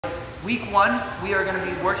Week 1, we are going to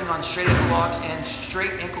be working on straight ankle locks and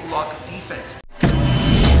straight ankle lock defense.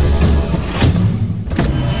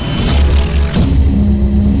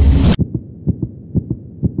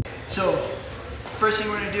 So, first thing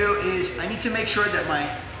we're going to do is I need to make sure that my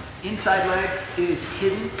inside leg is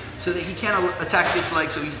hidden so that he can't attack this leg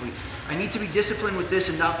so easily. I need to be disciplined with this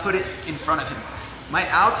and not put it in front of him. My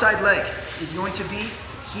outside leg is going to be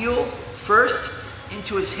heel first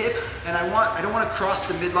into his hip, and I don't want to cross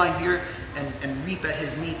the midline here and reap at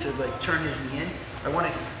his knee to like turn his knee in. I want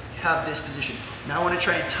to have this position. Now I want to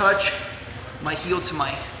try and touch my heel to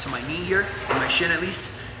my knee here, or my shin at least.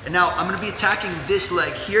 And now I'm going to be attacking this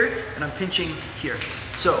leg here, and I'm pinching here.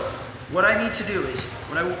 So what I need to do is,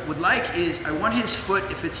 what I would like is, I want his foot,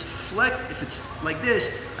 if it's like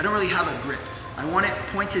this, I don't really have a grip. I want it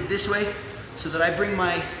pointed this way so that I bring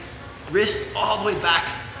my wrist all the way back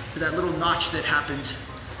to that little notch that happens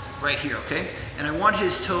right here, okay? And I want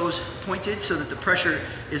his toes pointed so that the pressure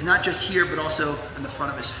is not just here, but also in the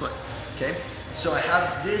front of his foot, okay? So I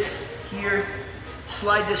have this here,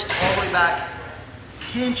 slide this all the way back,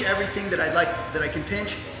 pinch everything that I can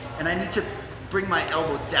pinch, and I need to bring my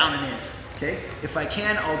elbow down and in, okay? If I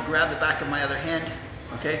can, I'll grab the back of my other hand,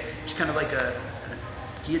 okay? Just kind of like a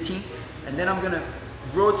guillotine. And then I'm gonna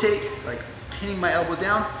rotate, like pinning my elbow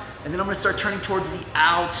down, and then I'm gonna start turning towards the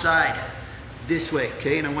outside this way,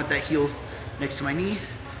 okay? And I want that heel next to my knee,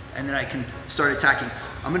 and then I can start attacking.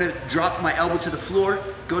 I'm gonna drop my elbow to the floor,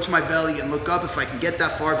 go to my belly, and look up if I can get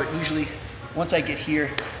that far, but usually once I get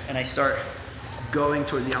here and I start going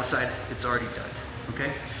toward the outside, it's already done,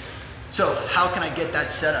 okay? So how can I get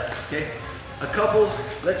that set up, okay?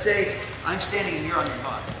 Let's say I'm standing and you're on your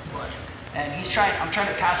butt, and I'm trying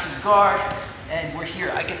to pass his guard, and we're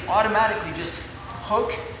here. I can automatically just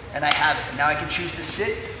hook, and I have it. Now I can choose to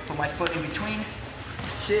sit, put my foot in between,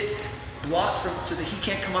 sit, block so that he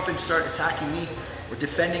can't come up and start attacking me or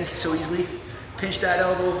defending so easily. Pinch that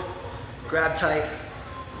elbow, grab tight,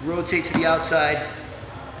 rotate to the outside,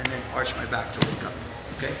 and then arch my back to wake up,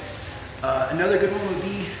 okay? Another good one would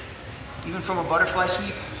be, even from a butterfly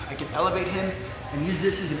sweep, I can elevate him and use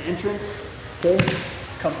this as an entrance, okay?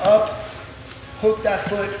 Come up, hook that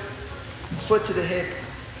foot to the hip,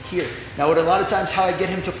 here. Now what a lot of times how I get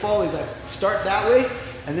him to fall is I start that way,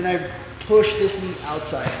 and then I push this knee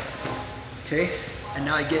outside, okay? And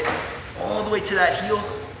now I get all the way to that heel,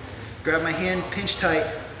 grab my hand, pinch tight,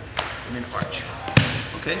 and then arch,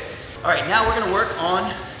 okay? All right, now we're gonna work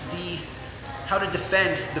on how to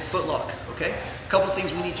defend the foot lock, okay? A couple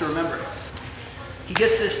things we need to remember. He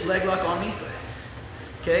gets this leg lock on me,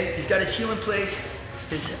 okay? He's got his heel in place,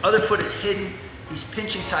 his other foot is hidden, he's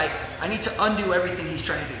pinching tight. I need to undo everything he's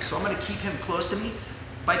trying to do. So I'm gonna keep him close to me.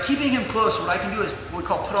 By keeping him close, what I can do is what we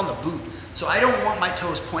call put on the boot. So I don't want my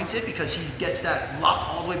toes pointed because he gets that lock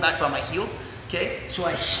all the way back by my heel, okay? So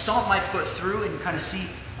I stomp my foot through, and you kind of see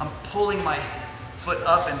I'm pulling my foot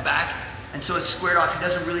up and back, and so it's squared off. He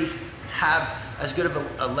doesn't really have as good of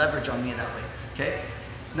a leverage on me in that way, okay?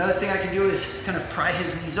 Another thing I can do is kind of pry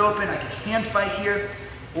his knees open. I can hand fight here,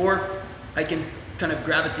 or I can kind of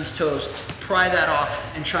grab at these toes, pry that off,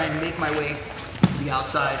 and try and make my way to the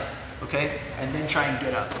outside, okay? And then try and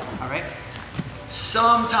get up, all right?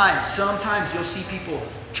 Sometimes you'll see people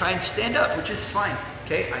try and stand up, which is fine,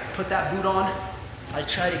 okay? I put that boot on, I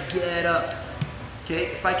try to get up, okay?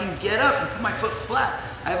 If I can get up and put my foot flat,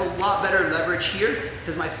 I have a lot better leverage here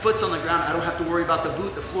because my foot's on the ground. I don't have to worry about the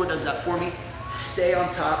boot. The floor does that for me. Stay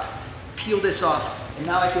on top, peel this off, and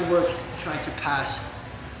now I can work trying to pass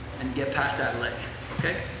and get past that leg,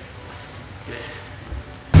 okay? Good.